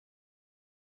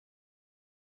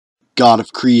God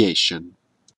of Creation.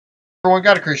 Everyone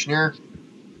got a Christian here.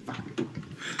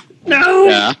 No!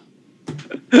 Yeah.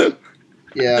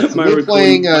 Yeah, so we're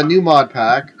playing a new mod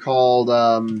pack called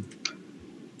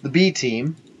the B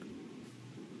Team.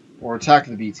 Or Attack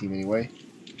of the B Team, anyway.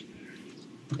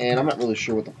 And I'm not really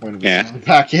sure what the point of this mod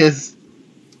pack is.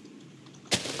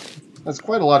 That's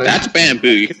quite a lot of... That's bamboo.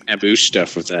 You can bamboo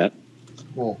stuff with that.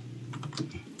 Cool.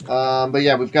 But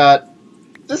yeah, we've got...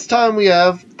 This time we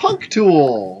have punk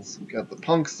tools. We've got the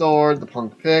punk sword, the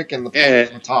punk pick, and the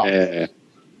punk on top. I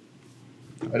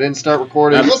didn't start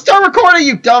recording. We'll start recording,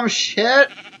 you dumb shit!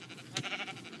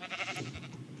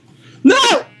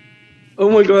 No! Oh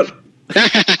my god.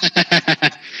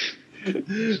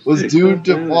 Was doomed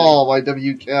to fall by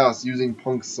W. Chaos using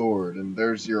punk sword, and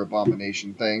there's your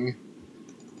abomination thing.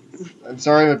 I'm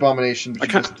sorry, abomination,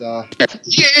 but you just,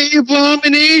 Yay,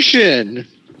 abomination!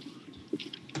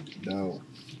 No.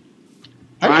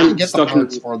 How do you get the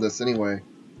parts for this, anyway?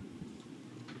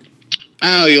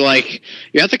 Oh, you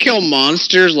have to kill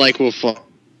monsters, like, with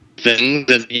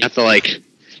things, and you have to, like...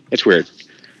 It's weird.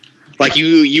 Like,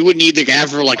 you would need to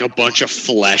gather, like, a bunch of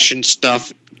flesh and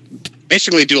stuff.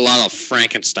 Basically do a lot of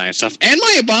Frankenstein stuff. And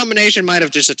my abomination might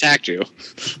have just attacked you.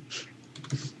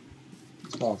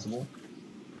 It's possible.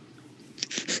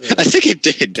 I think it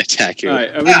did attack you.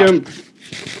 Alright, are we going...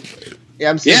 Yeah,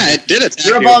 I'm saying it did attack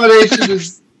your abomination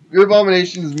is your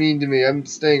abomination is mean to me. I'm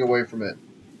staying away from it.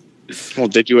 Well,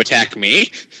 did you attack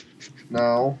me?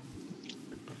 No.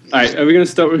 Alright, are we gonna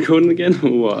start recording again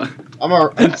or what?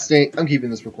 I'm keeping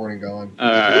this recording going.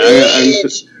 Alright,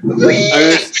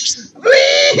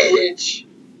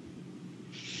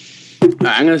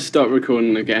 I'm gonna start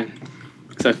recording again.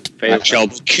 I failed. I shall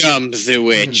become the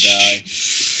witch.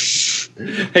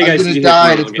 Hey guys, you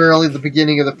died. It's barely the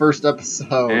beginning of the first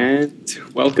episode. And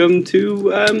welcome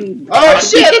to Oh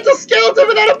shit! It's a skeleton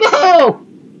without a bow.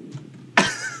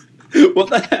 What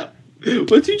the hell? What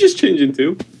did you just change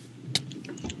into?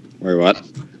 Wait, what?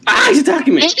 Ah, he's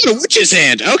attacking me! Oh, a witch's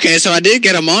hand. Okay, so I did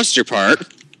get a monster part.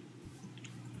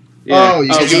 Yeah. Oh,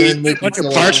 you get a bunch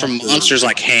of parts from monsters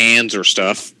like hands or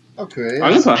stuff. Okay.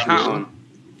 I'm gonna put a hat on.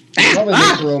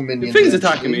 The thing's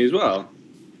attacking me as well.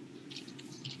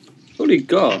 Holy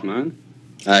god, man.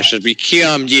 I should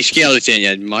become the skeleton,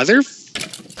 you mother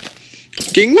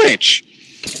king witch.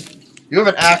 You have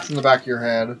an axe in the back of your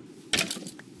head.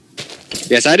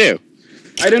 Yes, I do.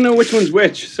 I don't know which one's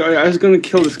which, so I was gonna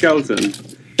kill the skeleton.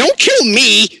 Don't kill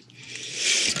me!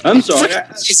 I'm sorry.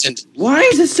 Why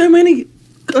is there so many?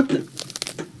 Oh,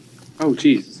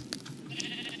 jeez.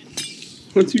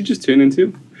 What did you just turn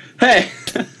into? Hey!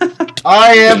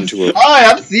 I'm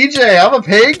CJ. I'm a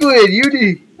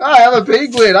penguin. I'm a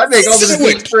penguin. I make all the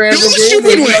decisions for animal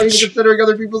gaming without even considering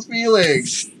other people's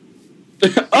feelings.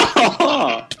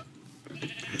 Oh!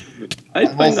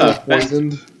 I'm also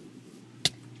poisoned.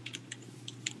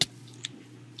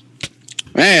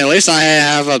 Hey, at least I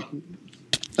have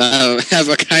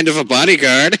a kind of a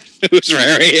bodyguard who's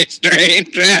very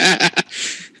strange.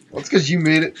 Well, it's because you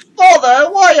made it. Father,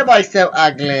 why am I so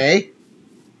ugly?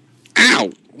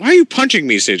 Ow! Why are you punching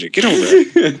me, CJ? Get over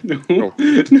it.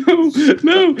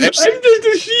 No, I'm just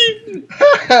a sheep.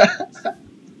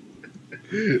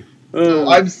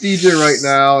 I'm CJ right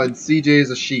now, and CJ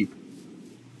is a sheep.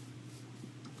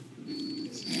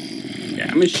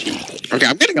 Yeah, I'm a sheep. Okay,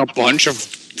 I'm getting a bunch of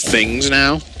things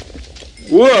now.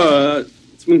 What?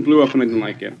 Something blew up and I didn't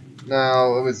like it.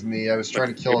 No, it was me. I was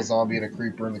trying to kill a zombie and a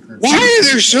creeper, and the creeper... Why are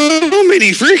there so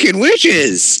many freaking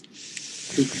witches?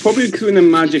 It's probably because we're in a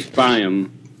magic biome.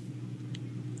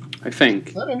 I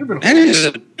think. That is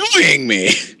annoying me.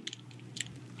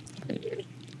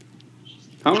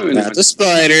 That's a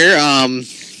spider.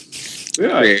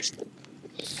 Where are you?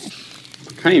 I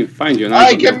can't even find you.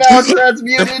 I can now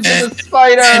transmute into the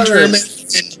spider!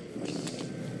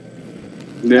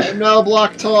 I'm now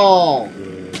block tall.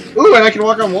 Ooh, and I can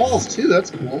walk on walls too,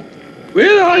 that's cool.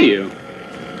 Where are you?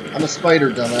 I'm a spider,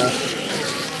 dumbass.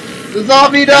 The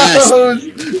zombie knows!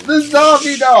 The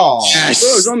zombie knows! Yes.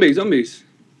 Oh, zombies.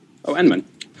 Oh, Enderman.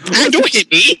 Don't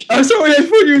hit me! I'm sorry, I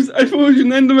thought you was an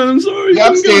Enderman, I'm sorry. Yeah,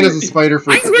 I'm staying as a spider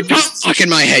for... I have a tomahawk in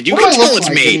my head, you can tell it's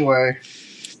me! Anyway?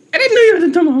 I didn't know you had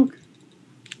a tomahawk.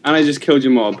 And I just killed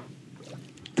your mob.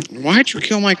 Why'd you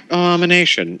kill my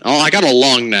abomination? Oh, I got a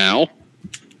lung now.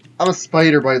 I'm a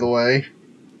spider, by the way.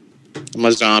 I'm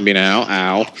a zombie now.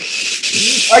 Ow.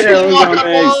 I can walk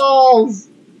on walls!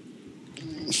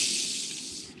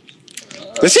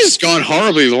 This has gone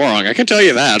horribly wrong, I can tell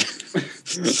you that.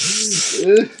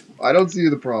 I don't see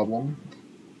the problem.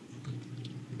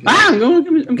 Ah,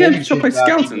 I'm getting shot by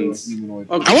skeletons. I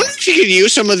wonder if you could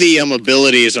use some of the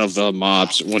abilities of the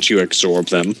mobs once you absorb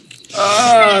them.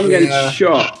 Oh, I'm getting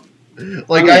shot.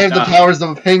 Like I have the powers of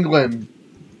a penguin.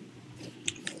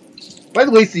 By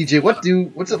the way, CJ,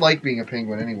 what's it like being a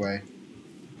penguin anyway?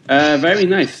 Very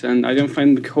nice, and I don't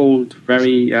find the cold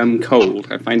very cold.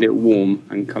 I find it warm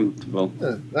and comfortable.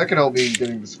 That could help me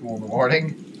getting to school in the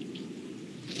morning.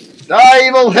 Die,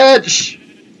 evil hitch!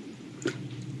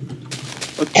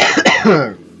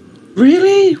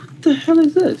 Really? What the hell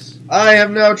is this? I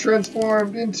have now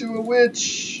transformed into a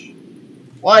witch.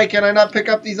 Why can I not pick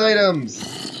up these items?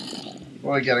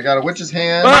 What do I get? I got a witch's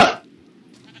hand. Ah!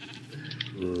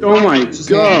 Oh my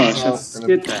gosh, that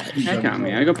scared the heck out of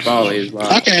me. I got Barley as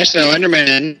well. Okay, so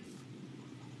Enderman.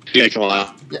 Yeah,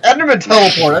 Enderman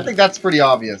teleport. I think that's pretty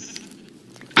obvious.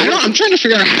 I'm trying to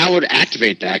figure out how I would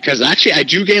activate that, because actually I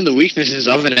do gain the weaknesses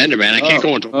of an Enderman. I can't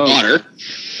go into water.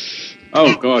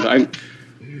 Oh god,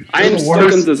 I'm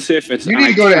stuck on the surface. You need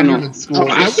to go to Enderman school.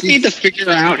 I would need to figure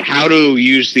out how to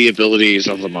use the abilities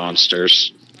of the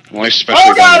monsters. Well,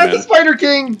 oh god, it's the Spider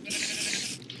King!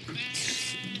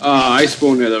 I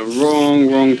spawned at the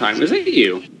wrong time. Is it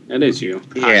you? It is you.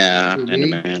 Yeah,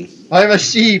 Enderman. I'm a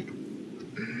sheep.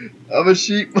 I'm a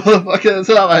sheep, motherfucker. That's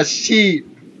not a sheep.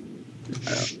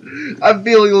 I'm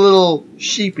feeling a little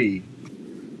sheepy.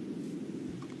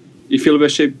 You feel a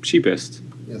bit sheepist?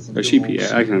 Yes, or sheepy, yeah,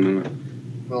 I can remember.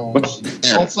 Well,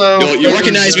 also, you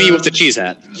recognize me with the cheese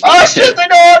hat. Oh shit, they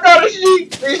know I'm not a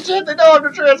sheep! Shit, they know I'm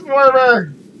a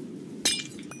transformer!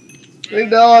 They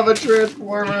know I'm a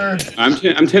transformer! I'm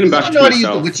turning back to I know how to use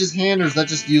myself. the witch's hand, or is that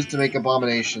just used to make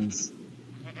abominations?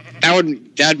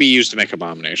 That'd be used to make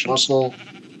abominations. Muscle.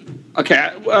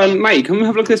 Okay, mate, come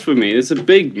have a look at this with me. There's a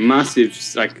big, massive,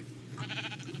 like,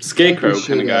 scarecrow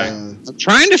kind of guy. I'm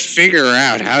trying to figure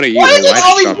out how to use. Why are there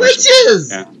all these witches?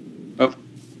 Yeah. Oh.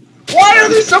 Why are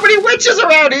there so many witches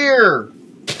around here?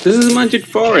 This is a magic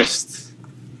forest.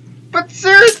 But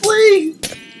seriously?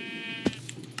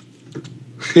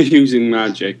 Using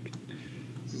magic.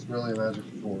 This is really a magic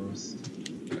forest.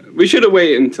 We should have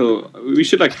waited until... We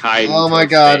should, like, hide. Oh my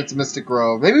god, it's Mystic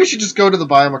Grove. Maybe we should just go to the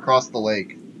biome across the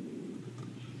lake.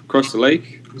 Across the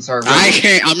lake? I'm sorry. I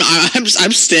can't.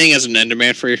 I'm staying as an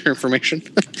Enderman for your information.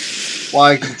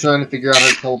 Why? Because I'm trying to figure out how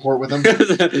to teleport with him.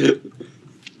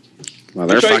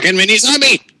 Motherfucking mini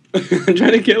zombie! I'm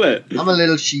trying to kill it. I'm a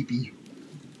little sheepy.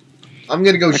 I'm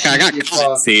gonna go. Okay, I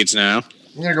got seeds now.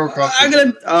 I'm gonna go across. I'm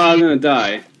gonna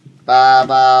die. Ba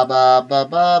ba ba ba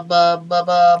ba ba ba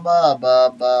ba ba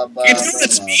ba ba ba.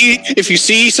 If you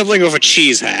see something with a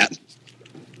cheese hat.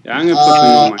 Yeah, I'm gonna put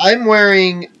them on my... I'm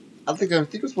wearing. I think I'm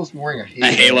supposed to be wearing a halo.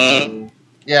 A halo?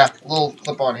 Yeah, a little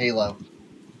clip-on halo.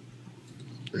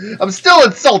 I'm still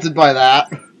insulted by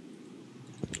that.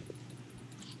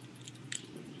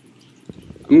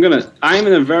 I'm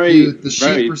in a very, Dude,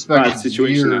 very bad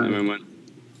situation at the moment.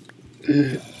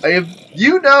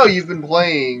 You've been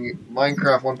playing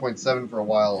Minecraft 1.7 for a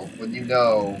while. When you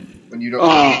don't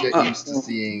get used to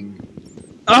seeing.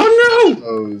 Oh no!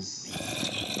 Those.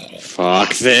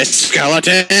 Fuck this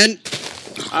skeleton!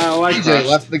 I like DJ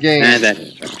left the game. And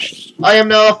then I am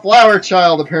now a flower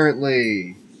child,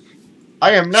 apparently.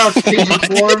 I am now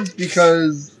changing forms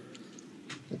because.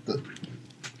 What the?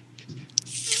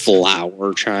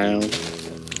 Flower child.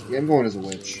 Yeah, I'm going as a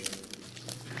witch.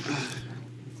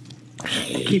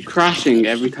 I keep crashing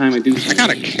every time I do something. I got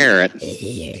a carrot.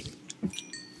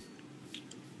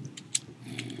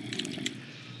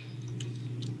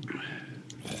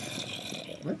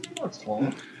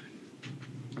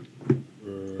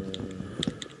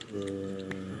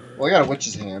 Well, I got a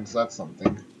witch's hand, so that's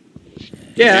something.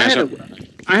 Yeah,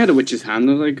 I had a witch's hand.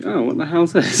 I was like, oh, what the hell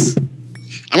is this?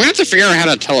 I'm gonna have to figure out how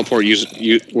to teleport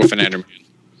with an Enderman.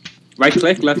 Right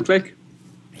click, left click.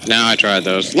 No, I tried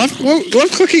those. Left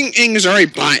clicking is already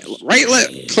bind.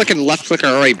 Click and left click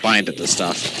are already bind at this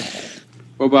stuff.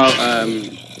 What about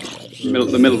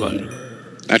the middle button?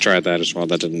 I tried that as well.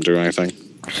 That didn't do anything.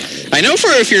 I know for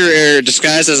if you're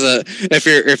disguised as a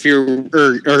if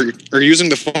you're using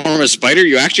the form of a spider,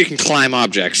 you actually can climb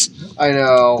objects. I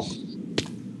know.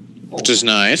 Which is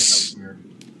nice.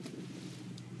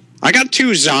 I got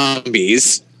 2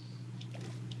 zombies.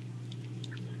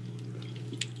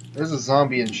 There's a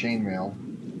zombie in chainmail.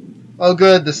 Oh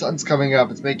good, the sun's coming up.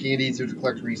 It's making it easier to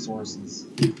collect resources.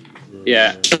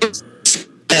 Yeah.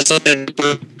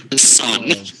 Sun.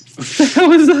 What the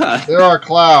hell is that? There are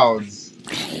clouds.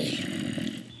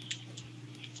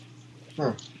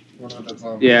 Huh.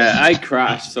 Yeah, I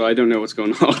crashed, so I don't know what's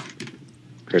going on.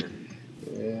 Good.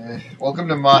 Yeah. Welcome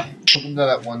to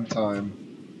that one time.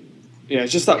 Yeah,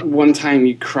 it's just that one time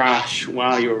you crash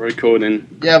while you were recording.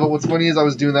 Yeah, but what's funny is I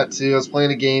was doing that too. I was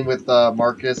playing a game with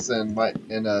Marcus and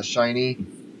Shiny,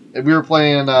 and we were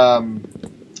playing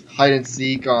hide and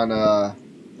seek on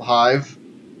Hive.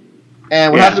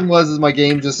 And what happened was my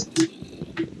game just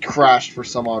crashed for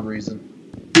some odd reason.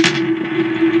 Like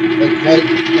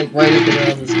right as the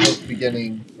round was supposed to be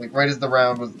beginning, like right as the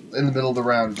round was in the middle of the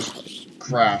round, it just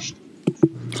crashed.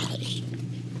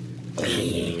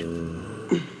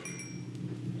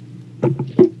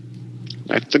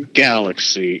 At the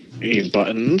galaxy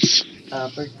buttons.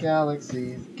 At the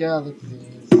galaxies.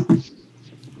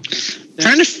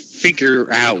 Trying to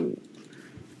figure out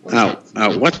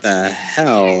what the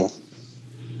hell.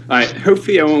 Alright,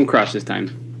 hopefully I won't crash this time.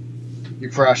 You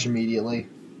crash immediately.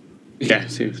 Yeah,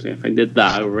 seriously, if I did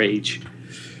that, I would rage.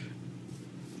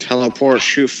 Teleport,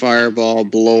 shoot fireball,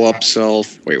 blow up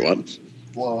self. Wait, what?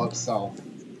 Blow up self.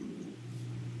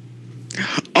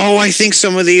 Oh, I think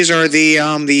some of these are the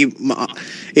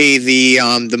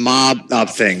mob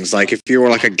things. Like if you were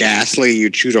like a ghastly,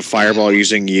 you'd shoot a fireball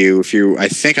using you. I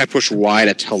think I push Y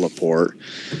to teleport.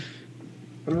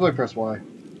 What do I press Y?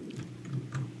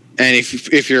 And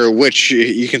if you're a witch,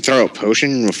 you can throw a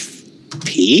potion with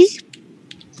P.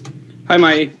 Hi,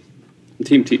 Mighty.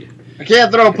 Team T. I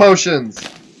can't throw potions.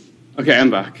 Okay, I'm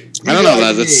back. I don't know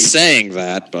that that's saying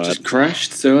that, but just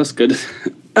crashed, so that's good.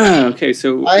 Okay,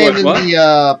 so I am in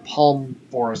the Palm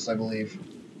Forest, I believe.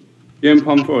 You're in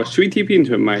Palm Forest. Should we TP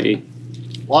into it, Mighty?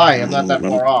 Why? I'm not that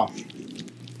far off.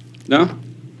 No?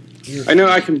 I know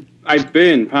I've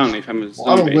been, apparently, if I'm a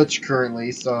zombie. I'm a witch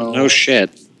currently, so... No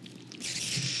shit.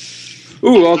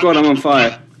 Ooh, oh god, I'm on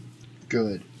fire.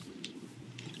 Good.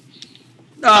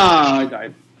 Ah, I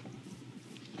died.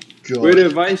 Good. Word of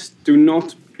advice, do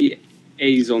not be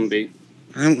a zombie.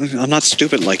 I'm not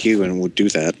stupid like you and would do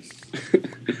that.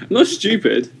 I'm not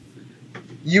stupid.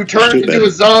 You turned into a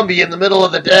zombie in the middle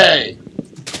of the day.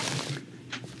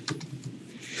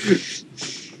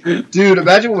 Dude,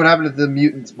 imagine what would happen if the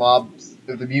mutant mobs was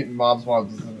with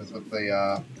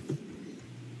the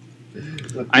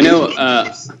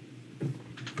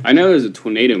I know there's a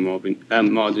tornado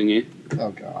mod in you.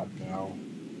 Oh god, no.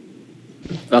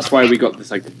 That's why we got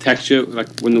this like texture,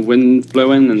 like when the wind's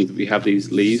blowing and we have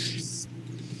these leaves.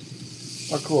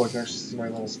 Oh cool, I can actually see my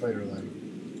little spider then.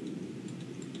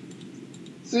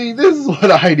 See, this is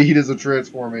what I need as a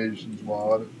transformations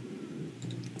mod.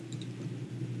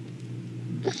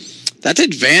 That's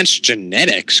advanced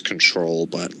genetics control,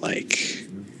 but like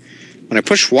when I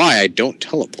push Y, I don't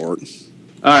teleport.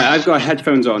 Alright, I've got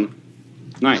headphones on.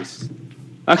 Nice.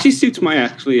 Actually suits my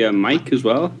mic as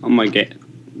well on my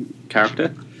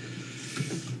character.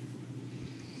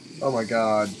 Oh my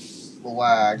god, the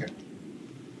lag.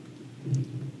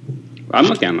 I'm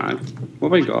not getting mad.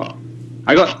 What have I got?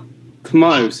 I got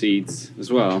tomato seeds as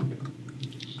well.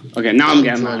 Okay, now I'm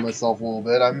getting mad. Myself a little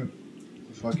bit. I'm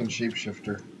a fucking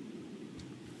shapeshifter.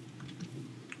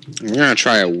 I'm gonna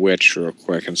try a witch real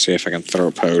quick and see if I can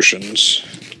throw potions.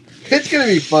 It's gonna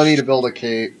be funny to build a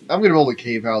cave. I'm gonna build a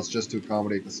cave house just to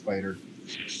accommodate the spider.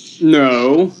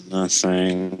 No.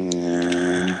 Nothing.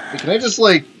 Can I just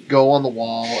like go on the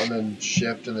wall and then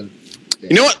shift and then?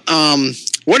 You know what?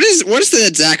 What is the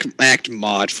exact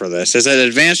mod for this? Is it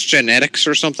advanced genetics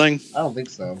or something? I don't think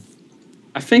so.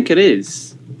 I think it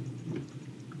is.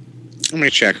 Let me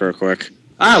check real quick.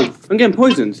 Ow! I'm getting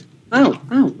poisoned. Ow!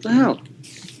 Ow! What the hell?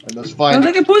 I must What find. did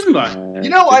I get poisoned by? You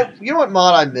know what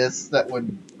mod I miss that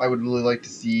I would really like to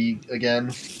see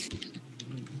again?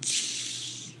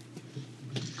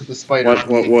 The spider.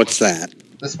 What's that?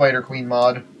 The Spider Queen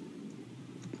mod.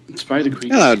 Spider Queen.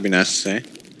 Yeah, that would be nice to see.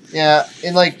 Yeah,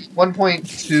 in like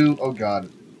 1.2. Oh god,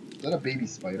 is that a baby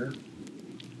spider?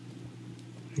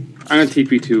 I'm gonna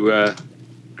TP to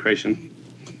creation.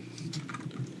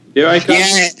 Here I come.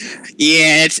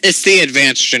 Yeah, it's the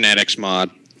advanced genetics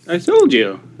mod. I told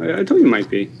you. I told you it might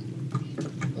be.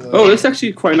 Oh, this is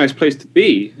actually quite a nice place to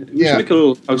be. We should make a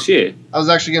little house here. I was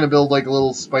actually gonna build like a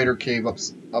little spider cave up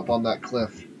on that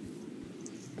cliff.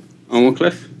 On what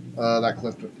cliff? That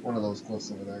cliff, one of those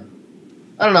cliffs over there.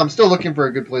 I don't know. I'm still looking for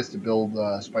a good place to build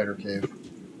spider cave.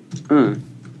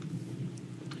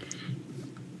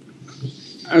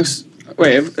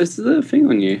 Wait, is there a thing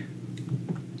on you?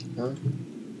 Huh?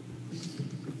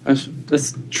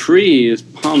 This tree is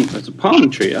palm. It's a palm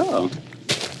tree. Oh.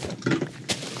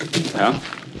 Yeah.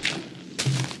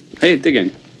 Hey, dig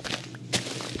in.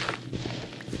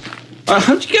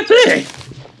 How'd you get there?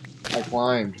 I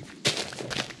climbed.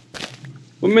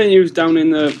 One minute you was down in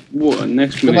the water,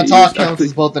 next minute The Matak counts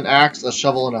as both an axe, a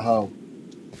shovel, and a hoe.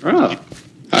 Oh.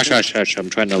 Hush, I'm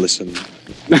trying to listen.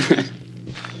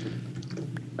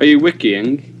 Are you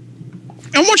wikiing?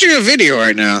 I'm watching a video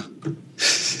right now.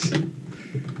 Is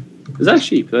that a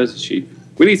sheep? There's a sheep.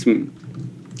 We need some...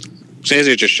 Says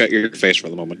just shut your face for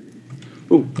the moment.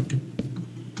 Ooh.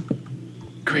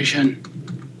 Creation.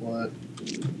 What?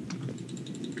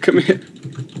 Come here.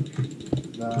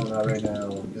 No, not right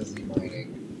now. I'm busy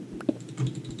mining.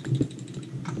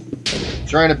 I'm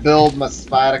trying to build my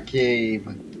spider cave.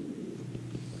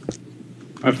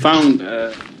 I found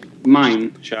a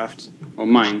mine shaft. Or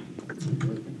mine.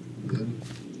 Good.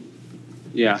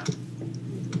 Yeah.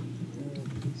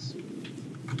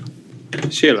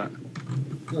 Sheila.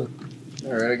 Huh.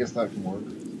 Alright, I guess that can work.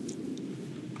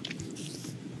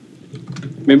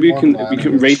 Maybe we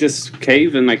can raid this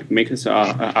cave and like make this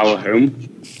our home.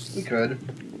 We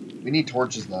could. We need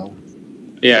torches though.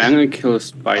 Yeah, I'm gonna kill a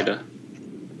spider.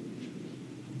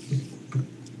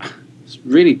 It's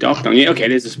really dark down here. Okay,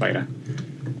 there's a spider.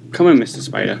 Come on, Mr.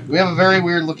 Spider. We have a very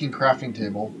weird looking crafting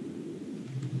table.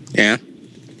 Yeah.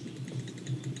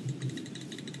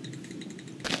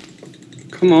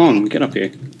 Come on, get up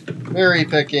here. Berry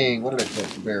picking. What did I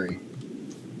put? Berry.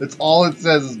 That's all it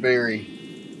says is berry.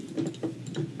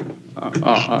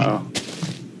 Uh-oh.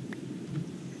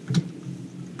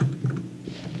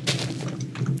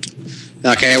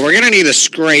 Okay, we're gonna need a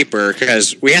scraper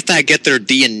because we have to get their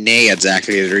DNA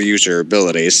exactly to use their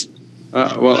abilities.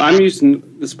 Well, I'm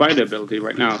using the spider ability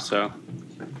right now, so...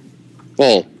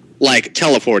 Well, like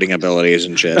teleporting abilities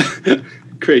and shit.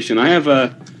 Creation, I'm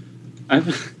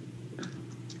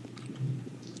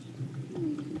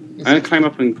gonna climb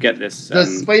up and get this.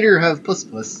 Does spider have puss?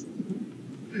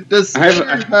 Does spider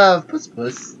have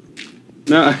puss?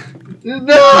 No.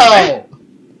 No!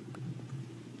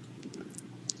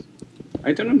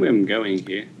 I don't know where I'm going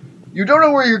here. You don't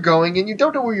know where you're going, and you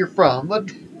don't know where you're from, but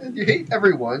you hate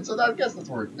everyone, so I guess that's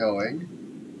where it's going.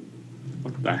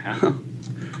 What the hell?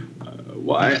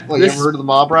 Why? Well, you ever heard of the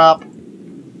mob rap?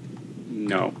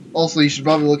 No. Also, you should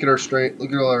probably look at our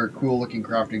cool looking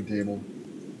crafting table.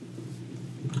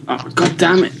 Oh, god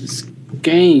damn it! This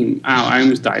game. Ow! I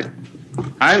almost died.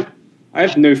 I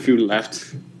have no food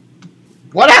left.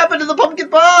 What happened to the pumpkin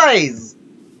pies?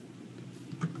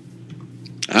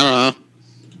 I don't know.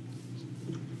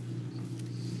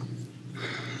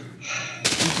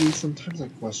 Sometimes I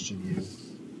question you.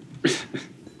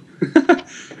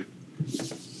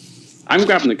 I'm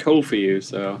grabbing the coal for you,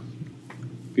 so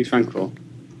be thankful.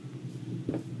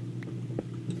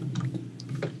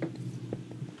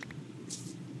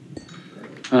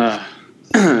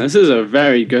 This is a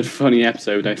very good, funny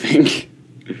episode, I think.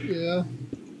 Yeah.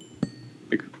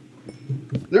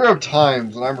 There are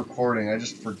times when I'm recording, I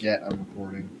just forget I'm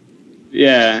recording.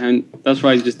 Yeah, and that's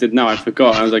what I just did now. I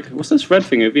forgot. I was like, what's this red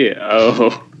thing over here?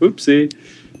 Oh, oopsie.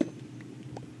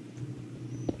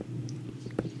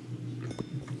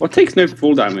 What takes no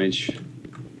full damage?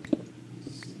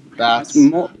 Bats.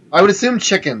 More... I would assume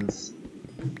chickens.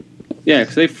 Yeah,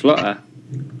 because they flutter.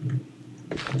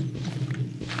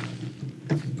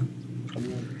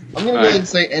 I'm gonna go ahead and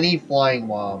say any flying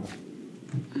mob.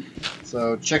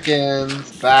 So,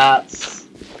 chickens, bats.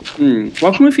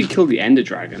 What if we kill the Ender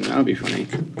Dragon? That would be funny.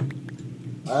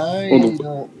 I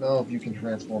don't know if you can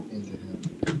transform into him.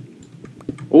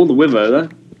 Or the Wither,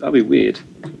 that'd be weird.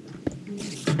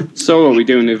 So are we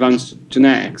doing the advanced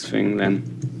genetics thing then?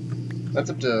 That's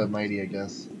up to Mighty, I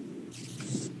guess.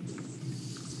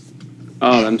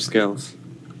 Oh, them skills.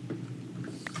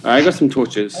 I got some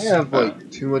torches. I have, like,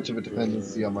 too much of a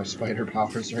dependency on my spider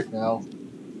powers right now.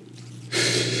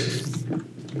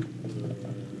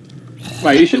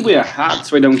 Right, you should wear a hat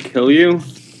so I don't kill you.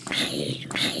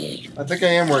 I think I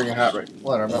am wearing a hat right.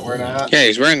 What, I'm not wearing a hat? Yeah,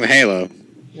 he's wearing the halo.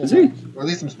 Yeah, Is he? Or at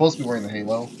least I'm supposed to be wearing the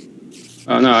halo.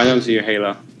 Oh no, I don't see your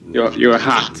halo. You're a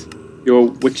hat. Your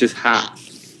witch's hat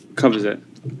covers it.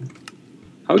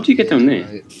 How would you get down there?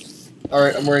 Right.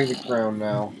 Alright, I'm wearing the crown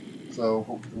now. So,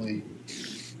 hopefully...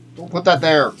 Don't put that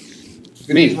there! I'm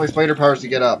gonna use my spider powers to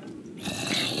get up.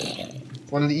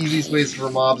 It's one of the easiest ways for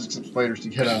mobs except spiders to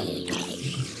get up.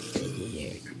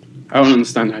 I don't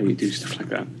understand how you do stuff like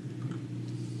that.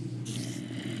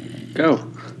 Go.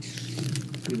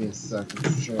 Give me a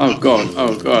second. Oh god,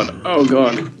 oh god, oh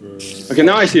god. Okay,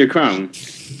 now I see a crown.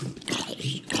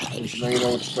 Now you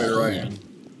know which spider I am.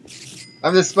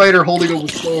 I'm the spider holding up a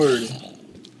sword.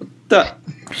 What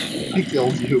I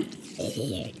killed you.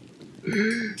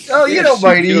 Oh, you know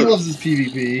Mighty, he loves his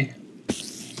PvP.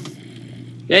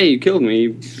 Yeah, you killed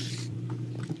me.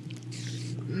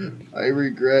 I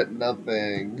regret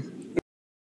nothing.